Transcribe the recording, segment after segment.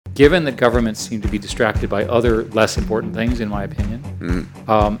given that governments seem to be distracted by other less important things, in my opinion,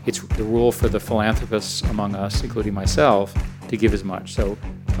 it's the rule for the philanthropists among us, including myself, to give as much. So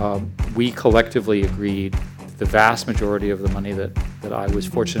we collectively agreed the vast majority of the money that I was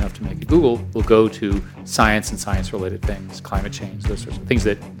fortunate enough to make at Google will go to science and science-related things, climate change, those sorts of things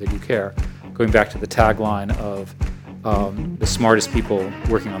that you care. Going back to the tagline of the smartest people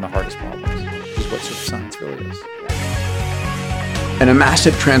working on the hardest problems, which is what sort of science really is. And a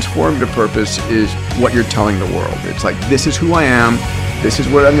massive transformative purpose is what you're telling the world. It's like, this is who I am, this is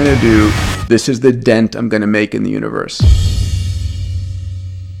what I'm going to do, this is the dent I'm going to make in the universe.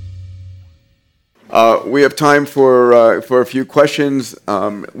 We have time for a few questions.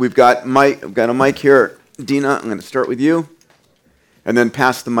 We've got a mic here. Dina, I'm going to start with you, and then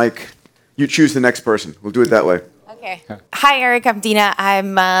pass the mic. You choose the next person. We'll do it that way. Okay. Hi, Eric. I'm Dina.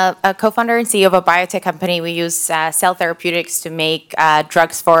 I'm a co-founder and CEO of a biotech company. We use cell therapeutics to make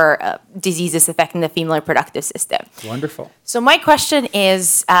drugs for diseases affecting the female reproductive system. Wonderful. So my question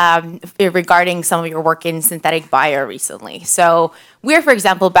is regarding some of your work in synthetic bio recently. So we're, for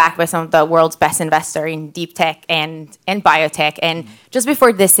example, backed by some of the world's best investors in deep tech and biotech. And just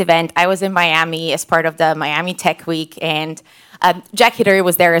before this event, I was in Miami as part of the Miami Tech Week, and Jack Hidary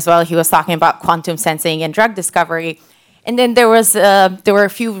was there as well. He was talking about quantum sensing and drug discovery. And then there were a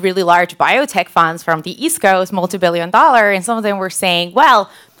few really large biotech funds from the East Coast, multi-billion-dollar, and some of them were saying, well,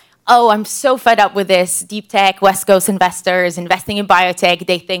 I'm so fed up with this deep tech, West Coast investors investing in biotech.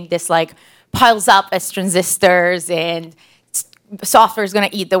 They think this piles up as transistors and software is going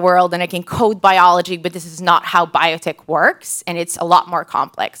to eat the world and it can code biology, but this is not how biotech works, and it's a lot more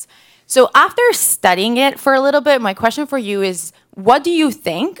complex. So after studying it for a little bit, my question for you is, what do you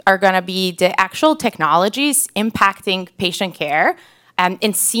think are going to be the actual technologies impacting patient care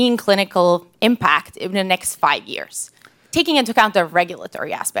and seeing clinical impact in the next 5 years, taking into account the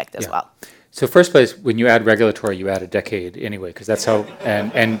regulatory aspect as well? So first place, when you add regulatory, you add a decade anyway, because that's how,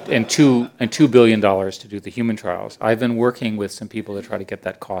 and $2 billion to do the human trials. I've been working with some people to try to get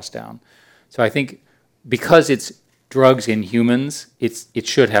that cost down. So I think because it's drugs in humans, it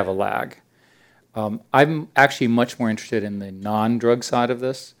should have a lag. I'm actually much more interested in the non-drug side of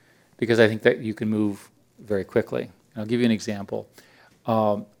this because I think that you can move very quickly. And I'll give you an example.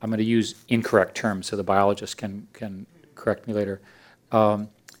 I'm going to use incorrect terms so the biologist can correct me later.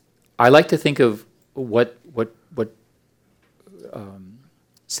 I like to think of what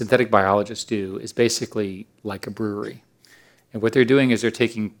synthetic biologists do is basically like a brewery. And what they're doing is they're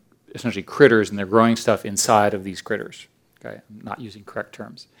taking essentially critters and they're growing stuff inside of these critters. Okay, I'm not using correct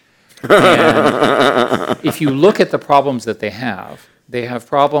terms. And if you look at the problems that they have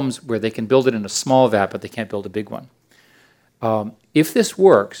problems where they can build it in a small vat, but they can't build a big one. If this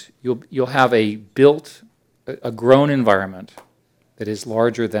works, you'll have a grown environment that is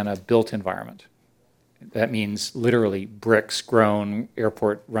larger than a built environment. That means literally bricks grown,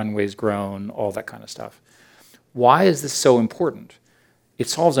 airport runways grown, all that kind of stuff. Why is this so important? It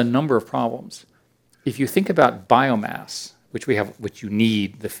solves a number of problems. If you think about biomass, which you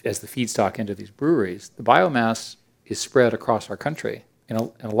need as the feedstock into these breweries, the biomass is spread across our country in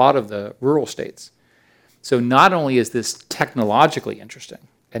a lot of the rural states. So not only is this technologically interesting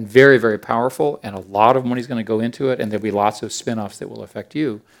and very, very powerful, and a lot of money is going to go into it, and there'll be lots of spin-offs that will affect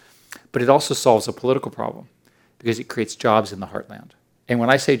you, but it also solves a political problem because it creates jobs in the heartland. And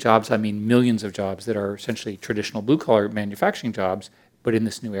when I say jobs, I mean millions of jobs that are essentially traditional blue-collar manufacturing jobs, but in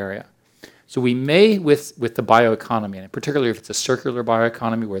this new area. So we may, with the bioeconomy, and particularly if it's a circular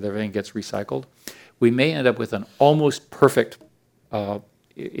bioeconomy where everything gets recycled, we may end up with an almost perfect,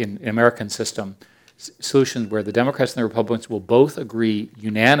 in American system, solution where the Democrats and the Republicans will both agree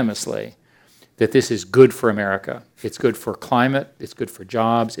unanimously that this is good for America. It's good for climate, it's good for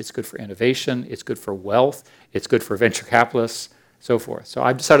jobs, it's good for innovation, it's good for wealth, it's good for venture capitalists, so forth. So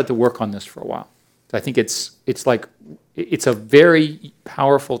I've decided to work on this for a while. I think it's a very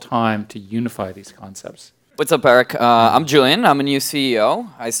powerful time to unify these concepts. What's up, Eric? I'm Julian. I'm a new CEO.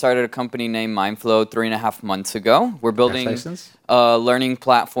 I started a company named Mindflow 3.5 months ago. We're building a learning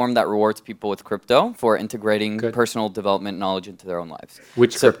platform that rewards people with crypto for integrating personal development knowledge into their own lives.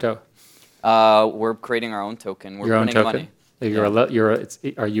 Which crypto? We're creating our own token. We're printing money.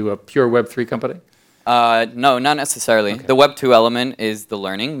 Are you a pure Web3 company? No, not necessarily. Okay. The Web 2 element is the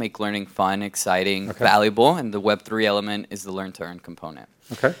learning, make learning fun, exciting, valuable, and the Web 3 element is the learn to earn component.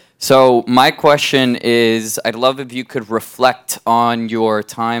 Okay. So my question is, I'd love if you could reflect on your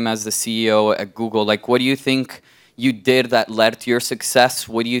time as the CEO at Google. Like, what do you think you did that led to your success?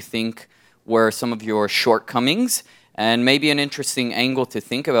 What do you think were some of your shortcomings? And maybe an interesting angle to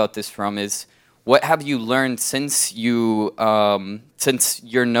think about this from is, what have you learned since you're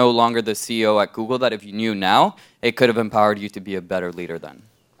no longer the CEO at Google that if you knew now, it could have empowered you to be a better leader then?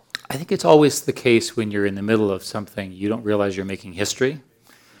 I think it's always the case when you're in the middle of something, you don't realize you're making history,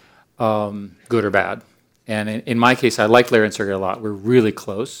 good or bad. And in my case, I like Larry and Sergey a lot. We're really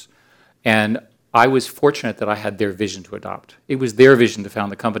close. And I was fortunate that I had their vision to adopt. It was their vision to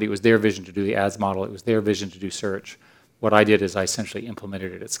found the company. It was their vision to do the ads model. It was their vision to do search. What I did is I essentially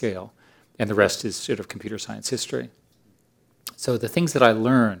implemented it at scale. And the rest is sort of computer science history. So the things that I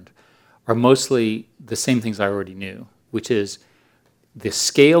learned are mostly the same things I already knew, which is the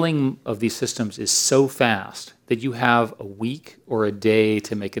scaling of these systems is so fast that you have a week or a day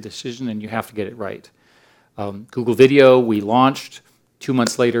to make a decision, and you have to get it right. Google Video, we launched. 2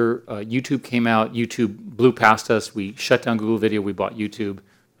 months later, YouTube came out. YouTube blew past us. We shut down Google Video. We bought YouTube.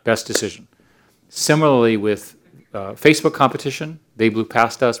 Best decision. Similarly with Facebook competition, they blew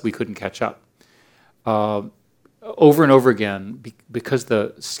past us. We couldn't catch up. Over and over again, because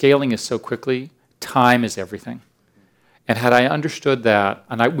the scaling is so quickly, time is everything. And had I understood that,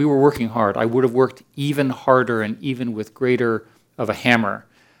 and we were working hard, I would have worked even harder and even with greater of a hammer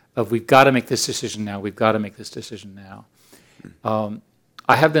of we've got to make this decision now, we've got to make this decision now.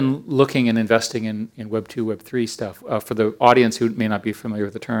 I have been looking and investing in Web 2, Web 3 stuff. For the audience who may not be familiar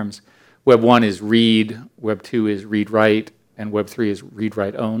with the terms, Web 1 is read, Web 2 is read-write, and Web 3 is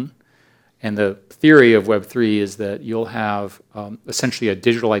read-write-own. And the theory of Web 3 is that you'll have essentially a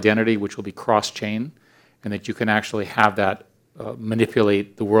digital identity which will be cross-chain, and that you can actually have that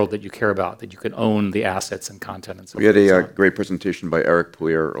manipulate the world that you care about, that you can own the assets and content and so forth. We had a great presentation by Eric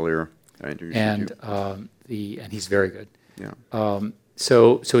Poulier earlier. I introduced you. And he's very good. Yeah.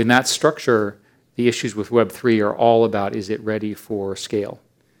 So in that structure, the issues with Web 3 are all about, is it ready for scale?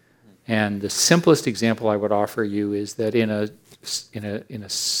 And the simplest example I would offer you is that in a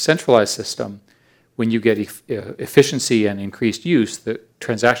centralized system, when you get efficiency and increased use, the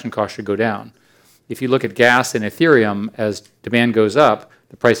transaction cost should go down. If you look at gas and Ethereum, as demand goes up,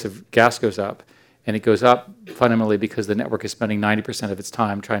 the price of gas goes up. And it goes up fundamentally because the network is spending 90% of its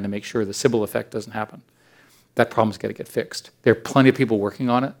time trying to make sure the Sybil effect doesn't happen. That problem's got to get fixed. There are plenty of people working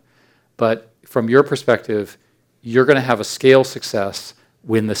on it. But from your perspective, you're going to have a scale success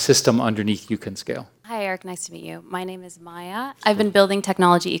when the system underneath you can scale. Hi, Eric. Nice to meet you. My name is Maya. I've been building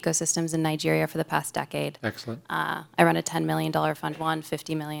technology ecosystems in Nigeria for the past decade. Excellent. I run a $10 million Fund 1,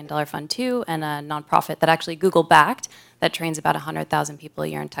 $50 million Fund 2, and a nonprofit that actually Google backed that trains about 100,000 people a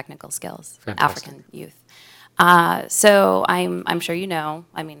year in technical skills, Fantastic. African youth. So I'm sure you know,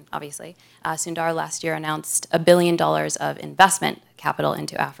 I mean, obviously, Sundar last year announced $1 billion of investment capital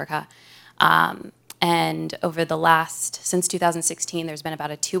into Africa. And over the since 2016, there's been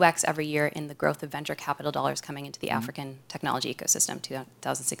about a 2x every year in the growth of venture capital dollars coming into the African technology ecosystem.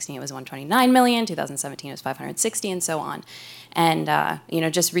 2016, it was 129 million, 2017, it was 560, and so on. And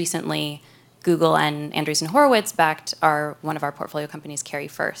just recently, Google and Andreessen Horowitz backed one of our portfolio companies, Carry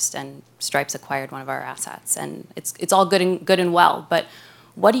First, and Stripes acquired one of our assets. And it's all good and well, but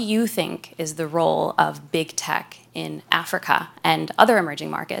what do you think is the role of big tech in Africa and other emerging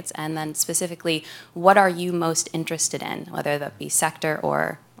markets? And then specifically, what are you most interested in, whether that be sector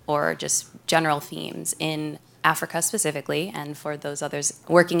or just general themes in Africa specifically, and for those others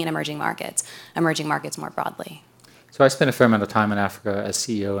working in emerging markets more broadly? So I spent a fair amount of time in Africa as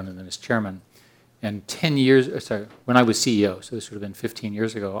CEO and then as chairman. And when I was CEO, so this would have been 15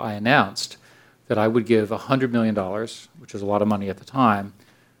 years ago, I announced that I would give $100 million, which was a lot of money at the time,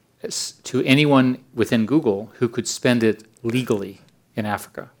 to anyone within Google who could spend it legally in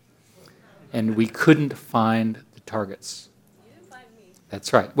Africa. And we couldn't find the targets. You didn't find me.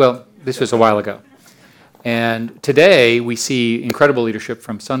 That's right. Well, this was a while ago. And today we see incredible leadership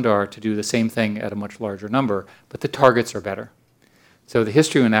from Sundar to do the same thing at a much larger number, but the targets are better. So the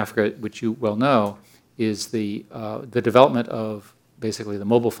history in Africa, which you well know, is the development of basically the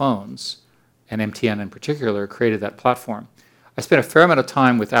mobile phones, and MTN in particular created that platform. I spent a fair amount of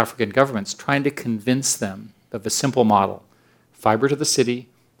time with African governments trying to convince them of a simple model: fiber to the city,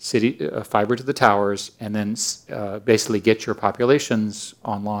 fiber to the towers, and then basically get your populations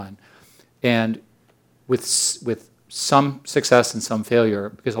online. And with some success and some failure,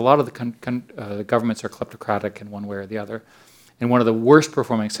 because a lot of the governments are kleptocratic in one way or the other. And one of the worst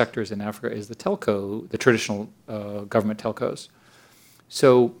performing sectors in Africa is the traditional government telcos.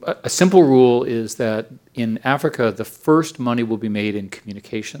 So a simple rule is that in Africa, the first money will be made in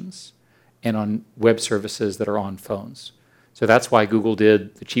communications and on web services that are on phones. So that's why Google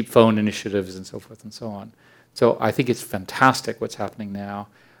did the cheap phone initiatives and so forth and so on. So I think it's fantastic what's happening now.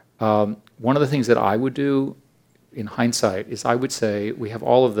 One of the things that I would do in hindsight is I would say we have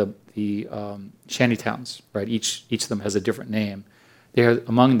all of the shanty towns, right? Each of them has a different name. They are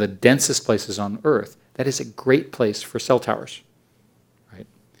among the densest places on Earth. That is a great place for cell towers, right?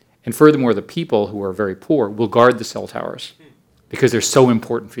 And furthermore, the people who are very poor will guard the cell towers because they're so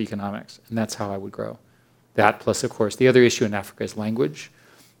important for economics, and that's how I would grow. That plus, of course, the other issue in Africa is language.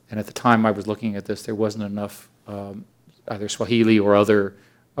 And at the time I was looking at this, there wasn't enough either Swahili or other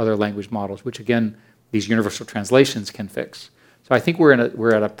language models, which again, these universal translations can fix. So I think we're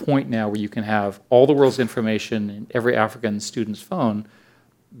at a point now where you can have all the world's information in every African student's phone.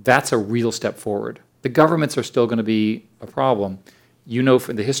 That's a real step forward. The governments are still going to be a problem. You know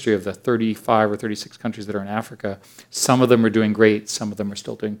from the history of the 35 or 36 countries that are in Africa, some of them are doing great, some of them are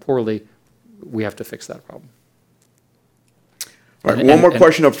still doing poorly. We have to fix that problem. All right, one more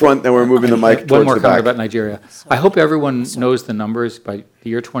question up front, then we're moving the mic towards the back. One more comment about Nigeria. I hope everyone knows the numbers. By the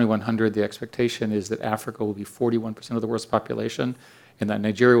year 2100, the expectation is that Africa will be 41% of the world's population, and that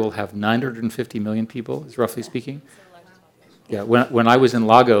Nigeria will have 950 million people, is roughly speaking. Yeah, when I was in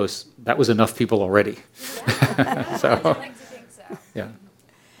Lagos, that was enough people already. So, yeah.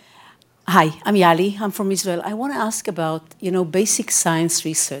 Hi, I'm Yali. I'm from Israel. I want to ask about, basic science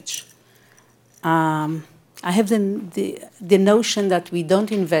research. I have the notion that we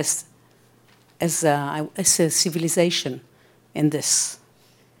don't invest as a civilization in this.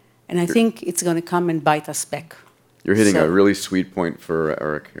 And I think it's going to come and bite us back. You're hitting a really sweet point for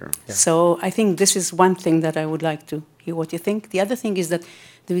Eric here. Yeah. So I think this is one thing that I would like to hear what you think. The other thing is that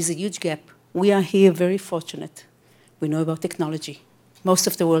there is a huge gap. We are here very fortunate. We know about technology. Most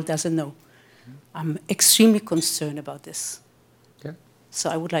of the world doesn't know. I'm extremely concerned about this. Okay. So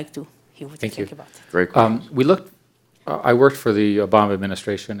I would like to hear what you think about it. Great question. I worked for the Obama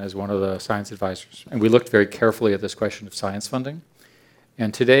administration as one of the science advisors, and we looked very carefully at this question of science funding.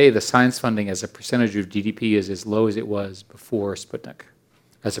 And today, the science funding as a percentage of GDP is as low as it was before Sputnik,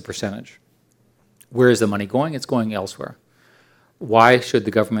 as a percentage. Where is the money going? It's going elsewhere. Why should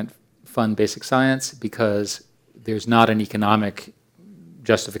the government fund basic science? Because there's not an economic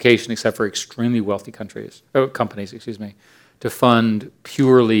justification, except for extremely wealthy companies, to fund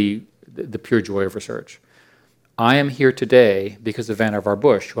purely the pure joy of research. I am here today because of Vannevar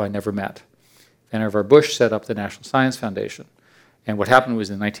Bush, who I never met. Vannevar Bush set up the National Science Foundation. And what happened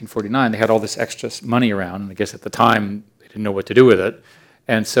was in 1949, they had all this extra money around, and I guess at the time, they didn't know what to do with it.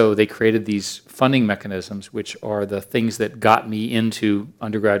 And so they created these funding mechanisms, which are the things that got me into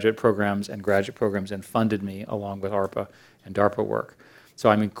undergraduate programs and graduate programs and funded me along with ARPA and DARPA work. So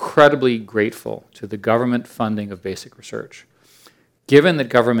I'm incredibly grateful to the government funding of basic research. Given that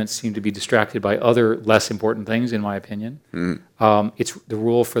governments seem to be distracted by other less important things, in my opinion, it's the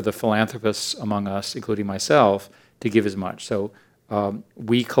rule for the philanthropists among us, including myself, to give as much. So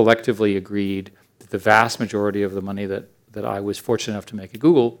we collectively agreed that the vast majority of the money that I was fortunate enough to make at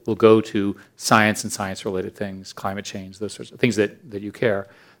Google will go to science and science-related things, climate change, those sorts of things that you care.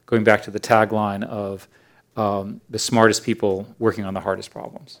 Going back to the tagline of the smartest people working on the hardest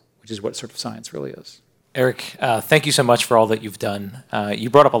problems, which is what sort of science really is. Eric, thank you so much for all that you've done. You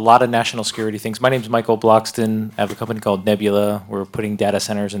brought up a lot of national security things. My name's Michael Bloxton. I have a company called Nebula. We're putting data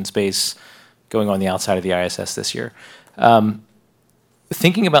centers in space, going on the outside of the ISS this year.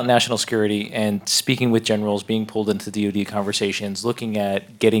 Thinking about national security and speaking with generals, being pulled into DoD conversations, looking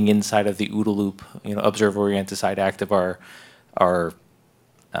at getting inside of the OODA loop, observer-oriented side act of our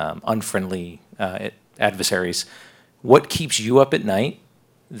unfriendly adversaries. What keeps you up at night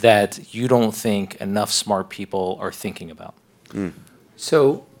that you don't think enough smart people are thinking about?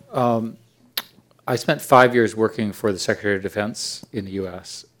 So I spent 5 years working for the Secretary of Defense in the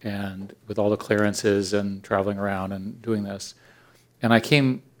U.S. and with all the clearances and traveling around and doing this. And I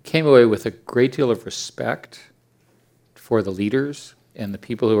came away with a great deal of respect for the leaders and the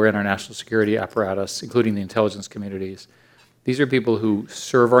people who are in our national security apparatus, including the intelligence communities. These are people who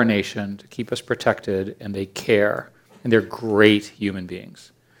serve our nation to keep us protected, and they care, and they're great human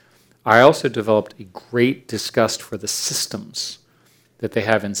beings. I also developed a great disgust for the systems that they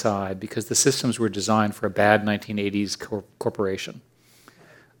have inside, because the systems were designed for a bad 1980s corporation.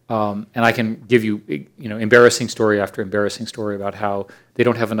 And I can give you, embarrassing story after embarrassing story about how they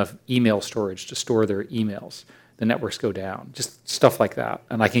don't have enough email storage to store their emails. The networks go down, just stuff like that.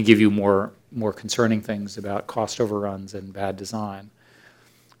 And I can give you more concerning things about cost overruns and bad design.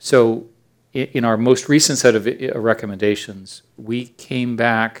 So in our most recent set of recommendations, we came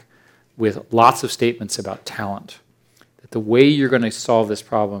back with lots of statements about talent. That the way you're going to solve this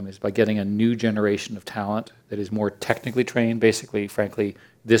problem is by getting a new generation of talent that is more technically trained, basically, frankly,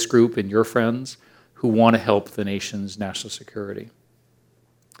 this group and your friends who want to help the nation's national security.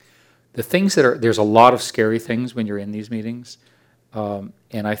 the things that are, there's a lot of scary things when you're in these meetings, and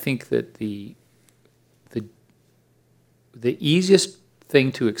I think that the easiest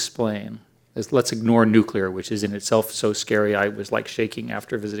thing to explain is, let's ignore nuclear, which is in itself so scary. I was like shaking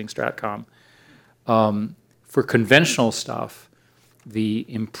after visiting Stratcom. For conventional stuff, the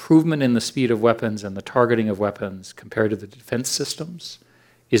improvement in the speed of weapons and the targeting of weapons compared to the defense systems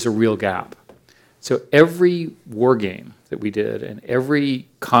is a real gap. So every war game that we did and every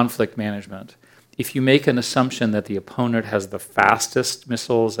conflict management, if you make an assumption that the opponent has the fastest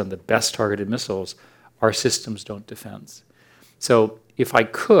missiles and the best targeted missiles, our systems don't defend. So if I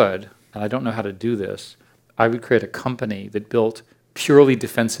could, and I don't know how to do this, I would create a company that built purely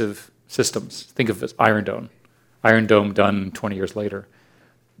defensive systems. Think of it as Iron Dome. Iron Dome done 20 years later.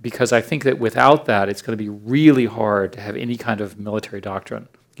 Because I think that without that, it's going to be really hard to have any kind of military doctrine.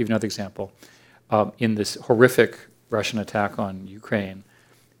 I'll give you another example. In this horrific Russian attack on Ukraine,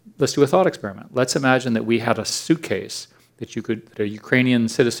 let's do a thought experiment. Let's imagine that we had a suitcase that that a Ukrainian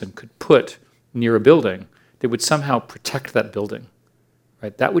citizen could put near a building that would somehow protect that building.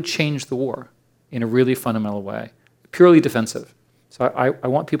 Right? That would change the war in a really fundamental way, purely defensive. So I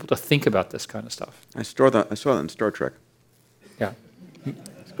want people to think about this kind of stuff. I saw that in Star Trek. Yeah.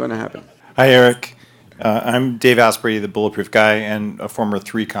 It's going to happen. Hi, Eric. I'm Dave Asprey, the Bulletproof guy, and a former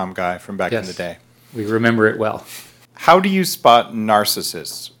 3Com guy from back in the day. We remember it well. How do you spot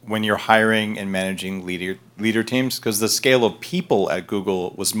narcissists when you're hiring and managing leader teams? Because the scale of people at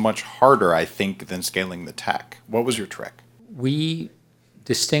Google was much harder, I think, than scaling the tech. What was your trick? We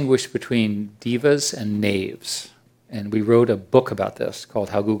distinguish between divas and knaves. And we wrote a book about this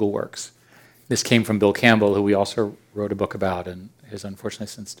called How Google Works. This came from Bill Campbell, who we also wrote a book about and has unfortunately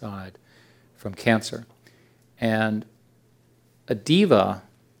since died from cancer. And a diva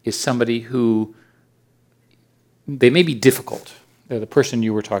is somebody who, they may be difficult. They're the person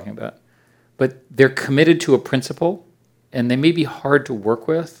you were talking about. But they're committed to a principle, and they may be hard to work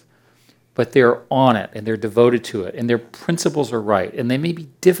with, but they're on it, and they're devoted to it, and their principles are right. And they may be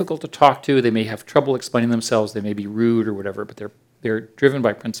difficult to talk to, they may have trouble explaining themselves, they may be rude or whatever, but they're driven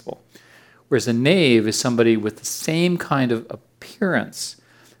by principle. Whereas a knave is somebody with the same kind of appearance,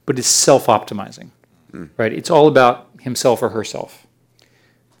 but is self-optimizing, right? It's all about himself or herself.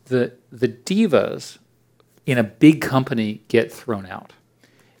 The divas in a big company get thrown out.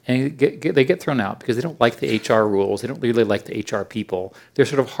 And they get thrown out because they don't like the HR rules. They don't really like the HR people. They're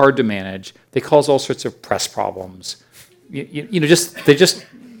sort of hard to manage. They cause all sorts of press problems. They're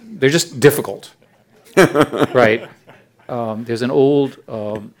just difficult, right? There's an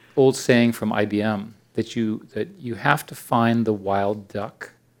old saying from IBM that you have to find the wild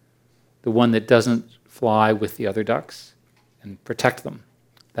duck, the one that doesn't fly with the other ducks, and protect them.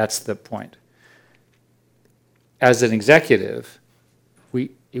 That's the point. As an executive,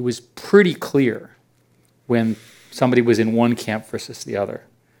 it was pretty clear when somebody was in one camp versus the other.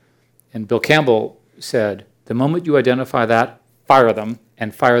 And Bill Campbell said, the moment you identify that, fire them,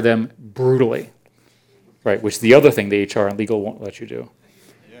 and fire them brutally, right? Which is the other thing the HR and legal won't let you do.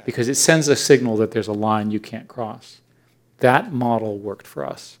 Because it sends a signal that there's a line you can't cross. That model worked for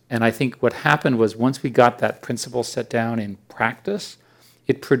us. And I think what happened was once we got that principle set down in practice,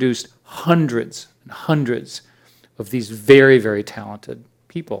 it produced hundreds and hundreds of these very, very talented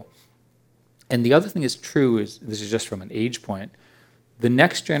people. And the other thing is true, is this is just from an age point, the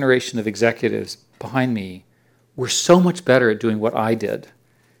next generation of executives behind me were so much better at doing what I did.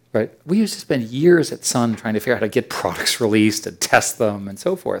 Right? We used to spend years at Sun trying to figure out how to get products released and test them and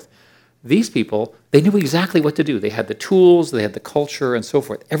so forth. These people, they knew exactly what to do. They had the tools, they had the culture and so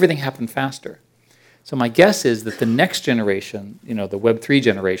forth. Everything happened faster. So my guess is that the next generation, the Web3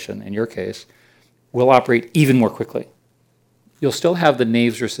 generation in your case, will operate even more quickly. You'll still have the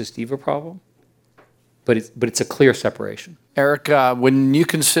knaves versus diva problem, but it's a clear separation. Eric, when you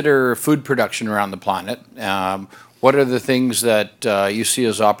consider food production around the planet, what are the things that you see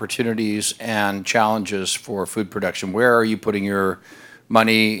as opportunities and challenges for food production? Where are you putting your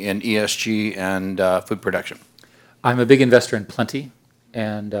money in ESG and food production? I'm a big investor in Plenty,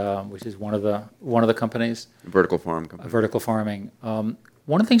 and which is one of the companies. Vertical farm company. Vertical farming.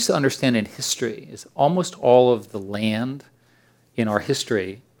 One of the things to understand in history is almost all of the land in our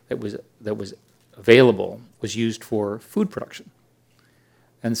history that was available was used for food production.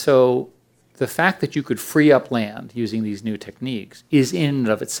 And so the fact that you could free up land using these new techniques is in and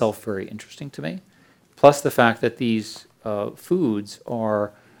of itself very interesting to me. Plus the fact that these foods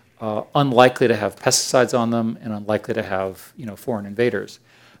are unlikely to have pesticides on them and unlikely to have foreign invaders.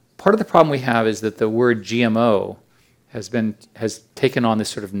 Part of the problem we have is that the word GMO has taken on this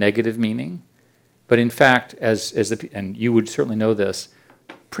sort of negative meaning. But in fact, and you would certainly know this,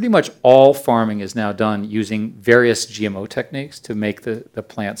 pretty much all farming is now done using various GMO techniques to make the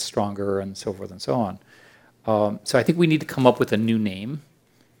plants stronger and so forth and so on. So I think we need to come up with a new name.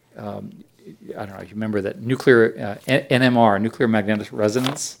 I don't know if you remember that nuclear NMR, nuclear magnetic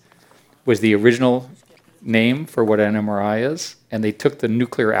resonance, was the original name for what an MRI is, and they took the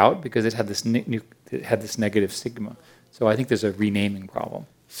nuclear out because it had this negative sigma. So I think there's a renaming problem.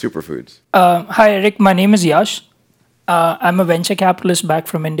 Superfoods. Hi, Eric. My name is Yash. I'm a venture capitalist back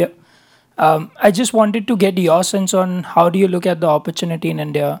from India. I just wanted to get your sense on how do you look at the opportunity in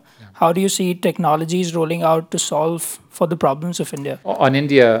India? Yeah. How do you see technologies rolling out to solve for the problems of India? On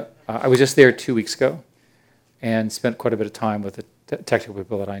India, I was just there 2 weeks ago and spent quite a bit of time with the technical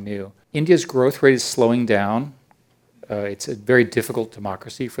people that I knew. India's growth rate is slowing down. It's a very difficult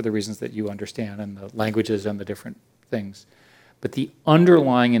democracy for the reasons that you understand, and the languages and the different things. But the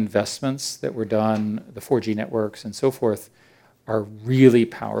underlying investments that were done, the 4G networks and so forth, are really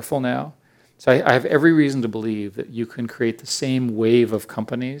powerful now. So I have every reason to believe that you can create the same wave of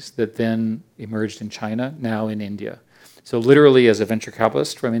companies that then emerged in China, now in India. So literally, as a venture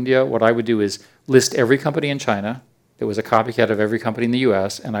capitalist from India, what I would do is list every company in China that was a copycat of every company in the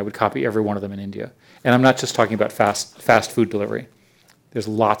US, and I would copy every one of them in India. And I'm not just talking about fast food delivery. There's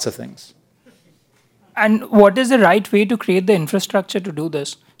lots of things. And what is the right way to create the infrastructure to do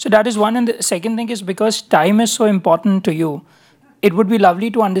this? So that is one. And the second thing is, because time is so important to you, it would be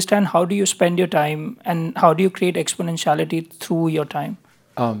lovely to understand how do you spend your time and how do you create exponentiality through your time?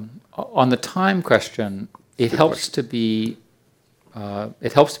 On the time question, it helps to be a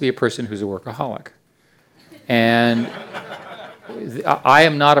person who's a workaholic. And I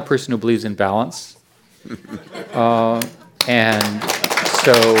am not a person who believes in balance. And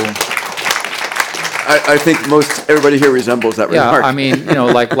so I think everybody here resembles that remark. Yeah, I mean,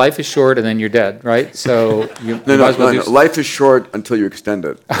 like life is short and then you're dead, right? So you might as well do. Life is short until you extend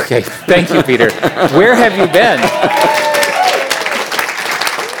it. Okay, thank you, Peter. Where have you been?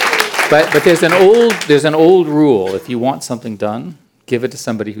 But there's an old rule. If you want something done, give it to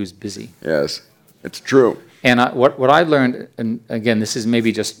somebody who's busy. Yes, it's true. And what I learned, and again, this is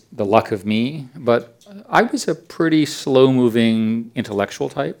maybe just the luck of me, but I was a pretty slow-moving intellectual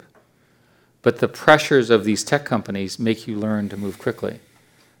type. But the pressures of these tech companies make you learn to move quickly.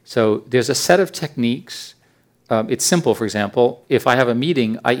 So there's a set of techniques. It's simple, for example. If I have a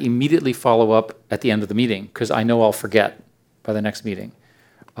meeting, I immediately follow up at the end of the meeting because I know I'll forget by the next meeting.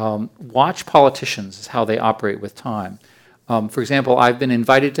 Watch politicians, is how they operate with time. For example, I've been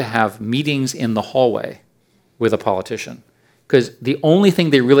invited to have meetings in the hallway with a politician because the only thing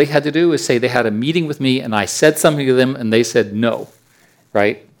they really had to do is say they had a meeting with me and I said something to them and they said no,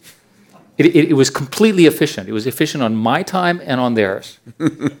 right? It was completely efficient. It was efficient on my time and on theirs.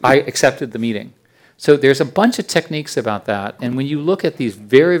 I accepted the meeting. So there's a bunch of techniques about that. And when you look at these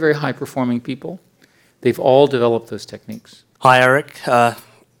very, very high-performing people, they've all developed those techniques. Hi, Eric.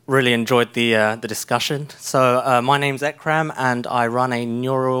 Really enjoyed the discussion. So my name's Ekram, and I run a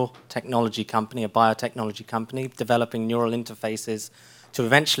neural technology company, a biotechnology company, developing neural interfaces to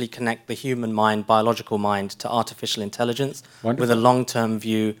eventually connect the human mind, biological mind, to artificial intelligence. Wonderful. With a long-term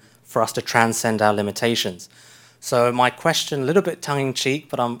view for us to transcend our limitations. So my question, a little bit tongue-in-cheek,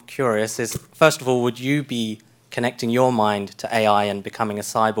 but I'm curious, is first of all, would you be connecting your mind to AI and becoming a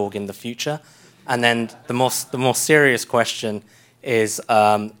cyborg in the future? And then the more serious question is,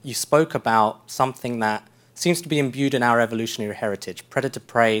 you spoke about something that seems to be imbued in our evolutionary heritage.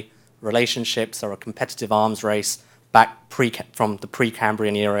 Predator-prey relationships are a competitive arms race back from the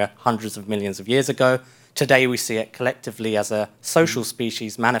Precambrian era, hundreds of millions of years ago. Today we see it collectively as a social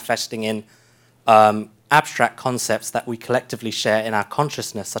species manifesting in abstract concepts that we collectively share in our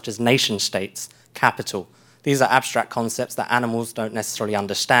consciousness, such as nation states, capital. These are abstract concepts that animals don't necessarily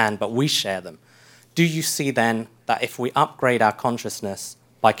understand, but we share them. Do you see then that if we upgrade our consciousness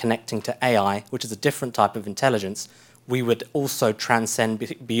by connecting to AI, which is a different type of intelligence, we would also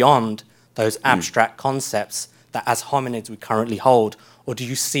transcend beyond those abstract concepts that as hominids we currently hold? Or do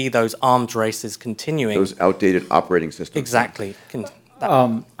you see those arms races continuing? Those outdated operating systems. Exactly.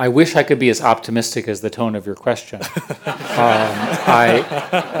 I wish I could be as optimistic as the tone of your question.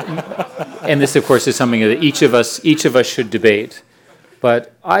 And this, of course, is something that each of us should debate.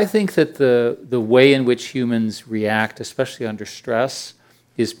 But I think that the way in which humans react, especially under stress,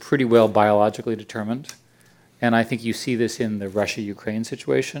 is pretty well biologically determined. And I think you see this in the Russia-Ukraine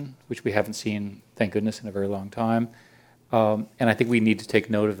situation, which we haven't seen, thank goodness, in a very long time. And I think we need to take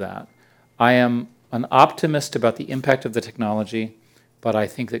note of that. I am an optimist about the impact of the technology, but I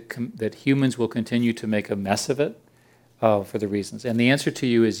think that humans will continue to make a mess of it. for the reasons. And the answer to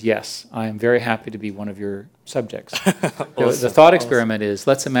you is yes. I am very happy to be one of your subjects. The thought experiment is,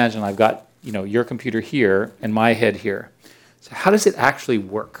 let's imagine I've got your computer here and my head here. So how does it actually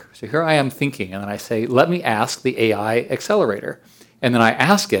work? So here I am thinking, and then I say, let me ask the AI accelerator. And then I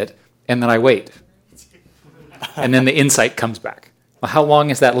ask it, and then I wait. And then the insight comes back. Well, how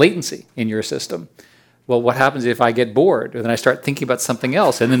long is that latency in your system? Well, what happens if I get bored? And then I start thinking about something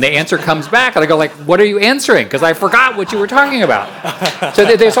else. And then the answer comes back, and I go like, what are you answering? Because I forgot what you were talking about. So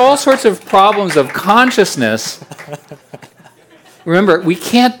there's all sorts of problems of consciousness. Remember, we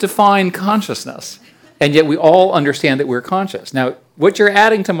can't define consciousness. And yet we all understand that we're conscious. Now, what you're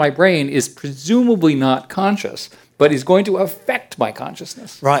adding to my brain is presumably not conscious, but is going to affect my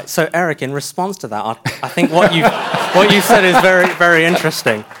consciousness. Right. So, Eric, in response to that, I think what you said is very, very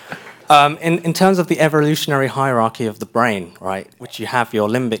interesting. In terms of the evolutionary hierarchy of the brain, right, which you have your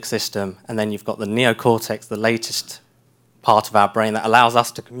limbic system, and then you've got the neocortex, the latest part of our brain that allows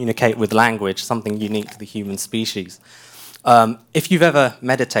us to communicate with language, something unique to the human species. If you've ever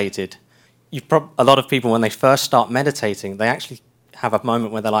meditated, a lot of people, when they first start meditating, they actually have a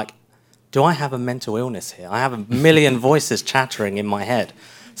moment where they're like, do I have a mental illness here? I have a million voices chattering in my head.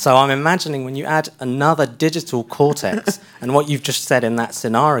 So I'm imagining when you add another digital cortex, and what you've just said in that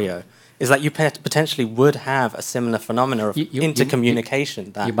scenario, is that you potentially would have a similar phenomena of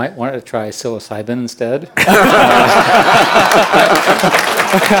intercommunication. You might want to try psilocybin instead.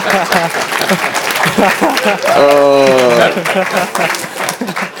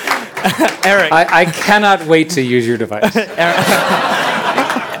 Eric. I cannot wait to use your device.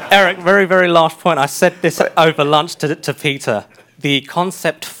 Eric, very, very last point. I said this over lunch to Peter. The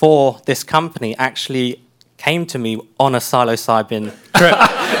concept for this company actually came to me on a psilocybin trip.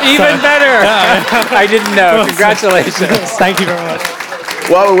 Even better! I didn't know. Congratulations. Thank you very much.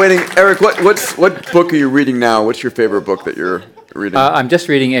 While we're waiting, Eric, what book are you reading now? What's your favorite book that you're reading? I'm just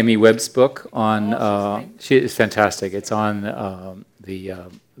reading Amy Webb's book on. She is fantastic. It's on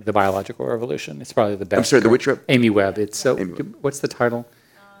the biological revolution. It's probably the best. I'm sorry, the which? Amy Webb. It's what's the title?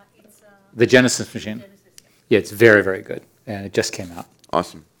 The Genesis Machine. Yeah, it's very, very good, and it just came out.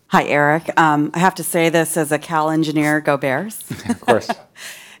 Awesome. Hi, Eric. I have to say this as a Cal engineer. Go Bears! Of course.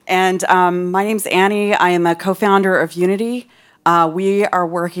 And my name's Annie. I am a co-founder of Unity. We are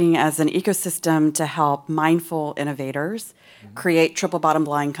working as an ecosystem to help mindful innovators create triple bottom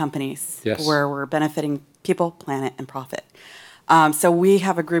line companies where we're benefiting people, planet, and profit. So we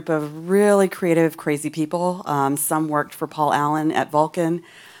have a group of really creative, crazy people. Some worked for Paul Allen at Vulcan.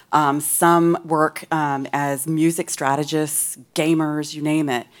 Some work as music strategists, gamers, you name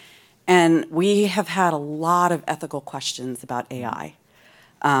it. And we have had a lot of ethical questions about AI.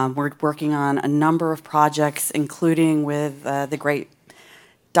 We're working on a number of projects, including with the great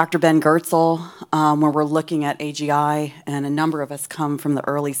Dr. Ben Goertzel, where we're looking at AGI, and a number of us come from the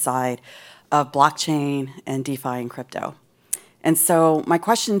early side of blockchain and DeFi and crypto. And so my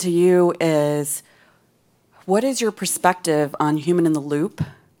question to you is, what is your perspective on human-in-the-loop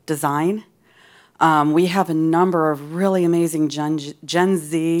design? We have a number of really amazing Gen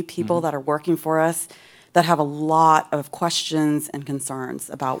Z people that are working for us that have a lot of questions and concerns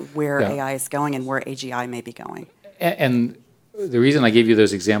about where AI is going and where AGI may be going. And the reason I gave you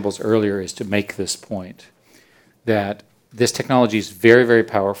those examples earlier is to make this point, that this technology is very, very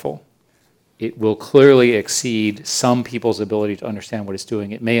powerful. It will clearly exceed some people's ability to understand what it's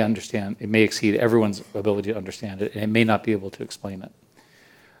doing. It may exceed everyone's ability to understand it, and it may not be able to explain it.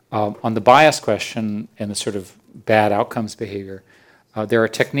 On the bias question and the sort of bad outcomes behavior, there are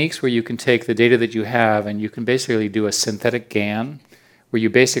techniques where you can take the data that you have and you can basically do a synthetic GAN, where you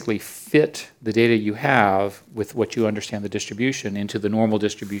basically fit the data you have with what you understand the distribution into the normal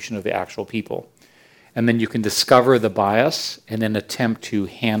distribution of the actual people. And then you can discover the bias and then attempt to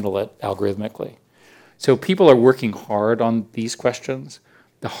handle it algorithmically. So people are working hard on these questions.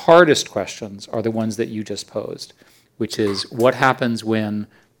 The hardest questions are the ones that you just posed, which is what happens when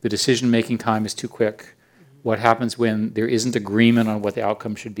the decision-making time is too quick? What happens when there isn't agreement on what the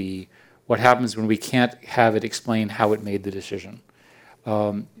outcome should be? What happens when we can't have it explain how it made the decision?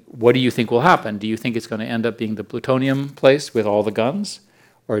 What do you think will happen? Do you think it's going to end up being the plutonium place with all the guns?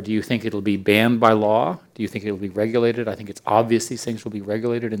 Or do you think it'll be banned by law? Do you think it'll be regulated? I think it's obvious these things will be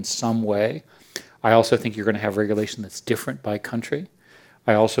regulated in some way. I also think you're going to have regulation that's different by country.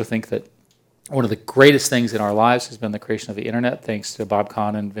 I also think that one of the greatest things in our lives has been the creation of the internet, thanks to Bob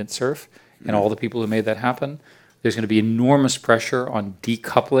Kahn and Vint Cerf and all the people who made that happen. There's going to be enormous pressure on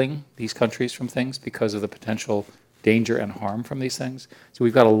decoupling these countries from things because of the potential danger and harm from these things. So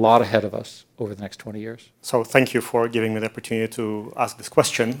we've got a lot ahead of us over the next 20 years. So thank you for giving me the opportunity to ask this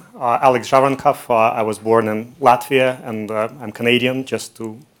question. Alex Zhavankov, I was born in Latvia, and I'm Canadian, just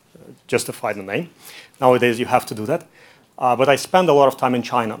to justify the name. Nowadays, you have to do that. But I spend a lot of time in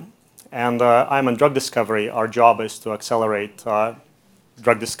China, and I'm in drug discovery. Our job is to accelerate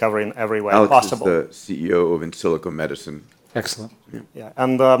drug discovery in every way possible. Alex is the CEO of In Silico Medicine. Excellent. Yeah,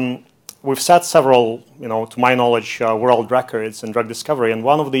 and we've set several, to my knowledge, world records in drug discovery, and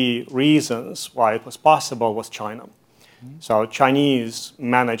one of the reasons why it was possible was China. So Chinese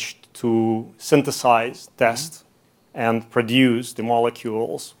managed to synthesize, test, and produce the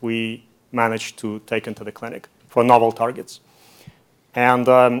molecules we managed to take into the clinic for novel targets. And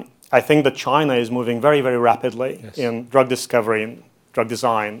I think that China is moving very, very rapidly in drug discovery, in drug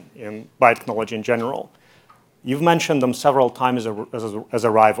design, in biotechnology in general. You've mentioned them several times as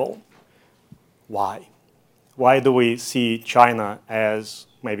a rival. Why? Why do we see China as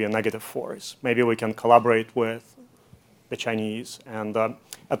maybe a negative force? Maybe we can collaborate with the Chinese and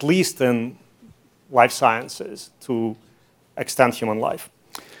at least in life sciences to extend human life.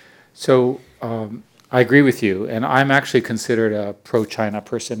 So I agree with you, and I'm actually considered a pro-China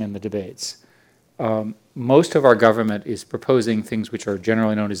person in the debates. Most of our government is proposing things which are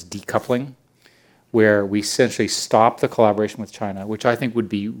generally known as decoupling, where we essentially stop the collaboration with China, which I think would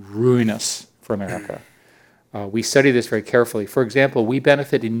be ruinous for America. We study this very carefully. For example, we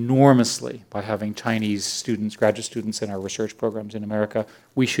benefit enormously by having Chinese students, graduate students in our research programs in America.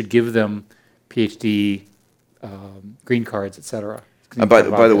 We should give them PhD, green cards, et cetera. By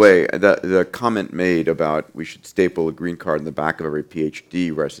the way, the comment made about we should staple a green card in the back of every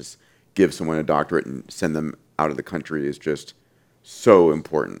PhD versus give someone a doctorate and send them out of the country is just so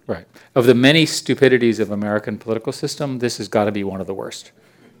important. Right. Of the many stupidities of American political system, this has got to be one of the worst.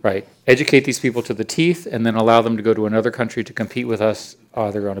 Right. Educate these people to the teeth and then allow them to go to another country to compete with us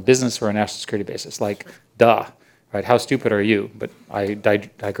either on a business or a national security basis. Like, duh. Right. How stupid are you? But I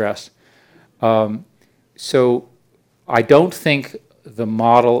digress. So I don't think the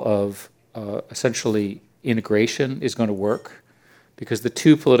model of essentially integration is going to work because the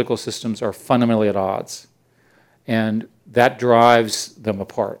two political systems are fundamentally at odds. And that drives them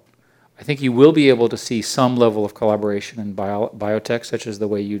apart. I think you will be able to see some level of collaboration in biotech, such as the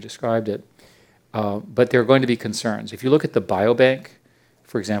way you described it, but there are going to be concerns. If you look at the biobank,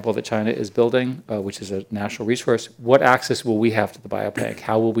 for example, that China is building, which is a national resource, what access will we have to the biobank?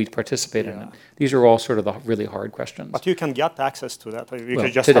 How will we participate in it? These are all sort of the really hard questions. But you can get access to that. You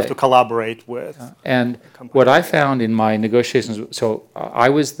just have to collaborate with. And what I found in my negotiations, so I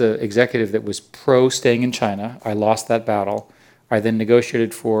was the executive that was pro staying in China. I lost that battle. I then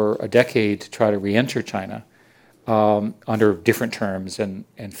negotiated for a decade to try to re-enter China under different terms and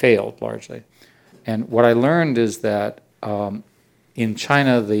failed largely. And what I learned is that in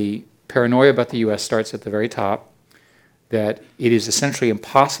China, the paranoia about the U.S. starts at the very top, that it is essentially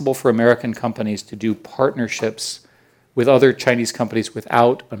impossible for American companies to do partnerships with other Chinese companies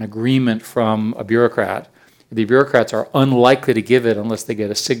without an agreement from a bureaucrat. The bureaucrats are unlikely to give it unless they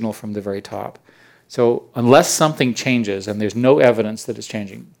get a signal from the very top. So unless something changes, and there's no evidence that it's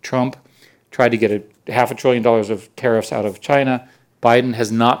changing, Trump tried to get $500 billion of tariffs out of China. Biden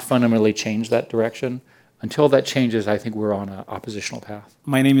has not fundamentally changed that direction. Until that changes, I think we're on an oppositional path.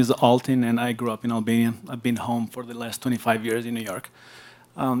 My name is Altin, and I grew up in Albania. I've been home for the last 25 years in New York.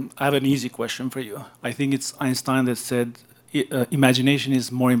 I have an easy question for you. I think it's Einstein that said, imagination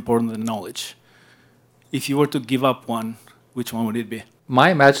is more important than knowledge. If you were to give up one, which one would it be? My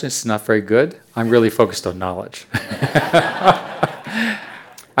imagination is not very good. I'm really focused on knowledge.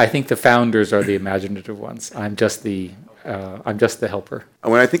 I think the founders are the imaginative ones. I'm just the helper.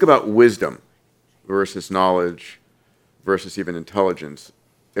 And when I think about wisdom versus knowledge versus even intelligence,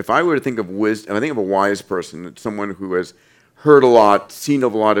 if I were to think of wisdom, I think of a wise person, it's someone who has heard a lot, seen a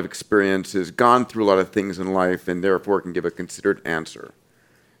lot of experiences, gone through a lot of things in life, and therefore can give a considered answer.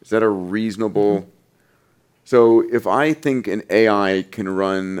 Is that a reasonable? So if I think an AI can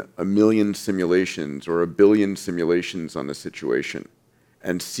run 1 million simulations or 1 billion simulations on a situation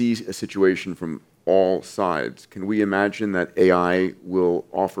and see a situation from all sides, can we imagine that AI will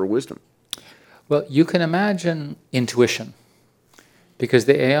offer wisdom? Well, you can imagine intuition, because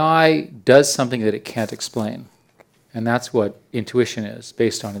the AI does something that it can't explain, and that's what intuition is,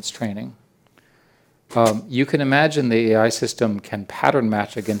 based on its training. You can imagine the AI system can pattern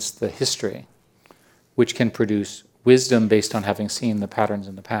match against the history, which can produce wisdom based on having seen the patterns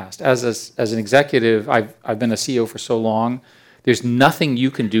in the past. As an executive, I've been a CEO for so long, there's nothing you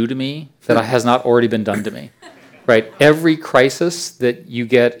can do to me that has not already been done to me. right? Every crisis that you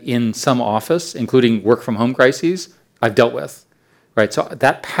get in some office, including work from home crises, I've dealt with, right? So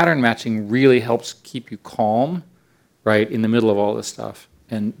that pattern matching really helps keep you calm, right, in the middle of all this stuff.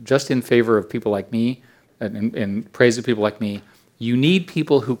 And just in favor of people like me, and in praise of people like me, you need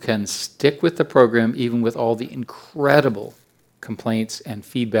people who can stick with the program even with all the incredible complaints and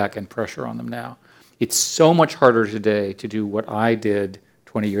feedback and pressure on them now. It's so much harder today to do what I did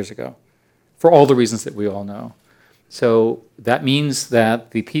 20 years ago, for all the reasons that we all know. So that means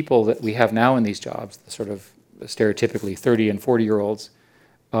that the people that we have now in these jobs, the sort of stereotypically 30 and 40-year-olds,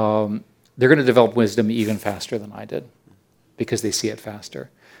 they're going to develop wisdom even faster than I did because they see it faster.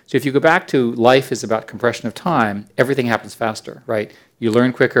 So if you go back to life is about compression of time, everything happens faster, right? You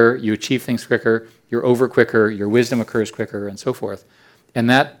learn quicker, you achieve things quicker, you're over quicker, your wisdom occurs quicker, and so forth. And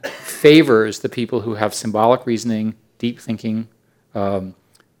that favors the people who have symbolic reasoning, deep thinking,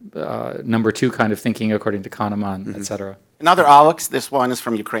 number two kind of thinking according to Kahneman, et cetera. Another Alex, this one is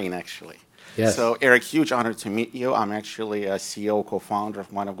from Ukraine, actually. Yes. So, Eric, huge honor to meet you. I'm actually a CEO, co-founder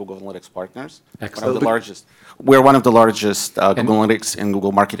of one of Google Analytics partners. Excellent. One of the largest. We're one of the largest Google Analytics and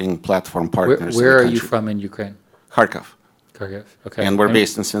Google Marketing platform partners. Where are you from in Ukraine? Kharkov. Kharkiv, okay. And we're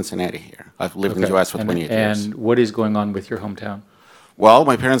based in Cincinnati here. I've lived in the U.S. for 28 years. And what is going on with your hometown? Well,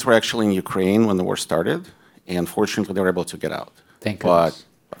 my parents were actually in Ukraine when the war started, and fortunately they were able to get out. Thank goodness.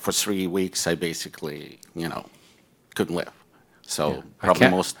 But for 3 weeks, I basically, couldn't live. So Yeah. probably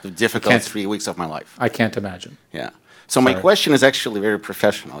the most difficult 3 weeks of my life. I can't imagine. Yeah. So my question is actually very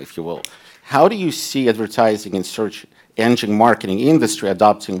professional, if you will. How do you see advertising and search engine marketing industry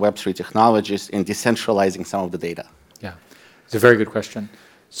adopting Web3 technologies and decentralizing some of the data? Yeah, it's a very good question.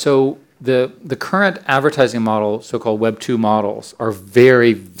 So the current advertising model, so-called Web 2 models, are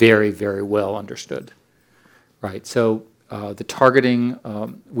very, very, very well understood, right? So the targeting,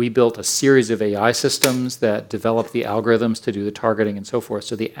 we built a series of AI systems that develop the algorithms to do the targeting and so forth.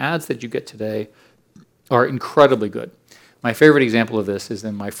 So the ads that you get today are incredibly good. My favorite example of this is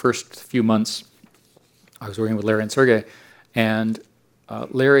in my first few months, I was working with Larry and Sergey, and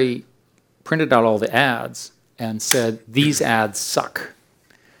Larry printed out all the ads and said, "These ads suck."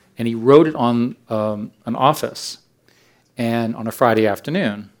 And he wrote it on an office and on a Friday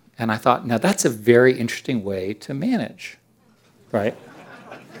afternoon. And I thought, now that's a very interesting way to manage, right?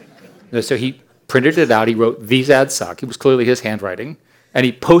 So he printed it out. He wrote, "These ads suck." It was clearly his handwriting. And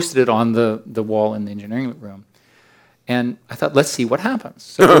he posted it on the wall in the engineering room. And I thought, let's see what happens.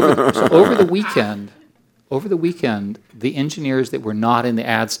 So over the weekend, the engineers that were not in the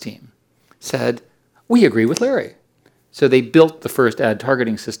ads team said, "We agree with Larry." So they built the first ad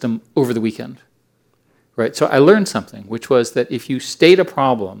targeting system over the weekend, right? So I learned something, which was that if you state a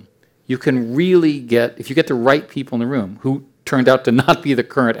problem, you can really if you get the right people in the room, who turned out to not be the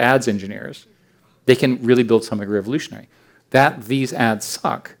current ads engineers, they can really build something revolutionary. That "these ads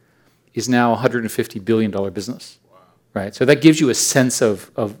suck" is now a $150 billion business, right? So that gives you a sense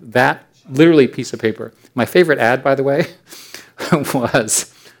of that literally piece of paper. My favorite ad, by the way,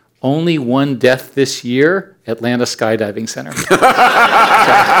 was "Only one death this year, Atlanta Skydiving Center."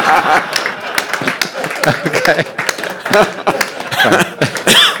 Okay. Right.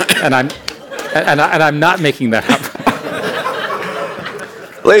 And I'm not making that up.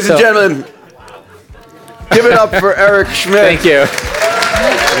 Ladies and gentlemen, give it up for Eric Schmidt. Thank you.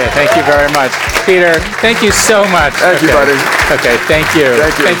 Okay, thank you very much. Peter, thank you so much. Thank you, buddy. Okay, thank you.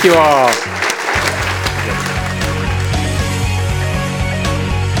 Thank you. Thank you all.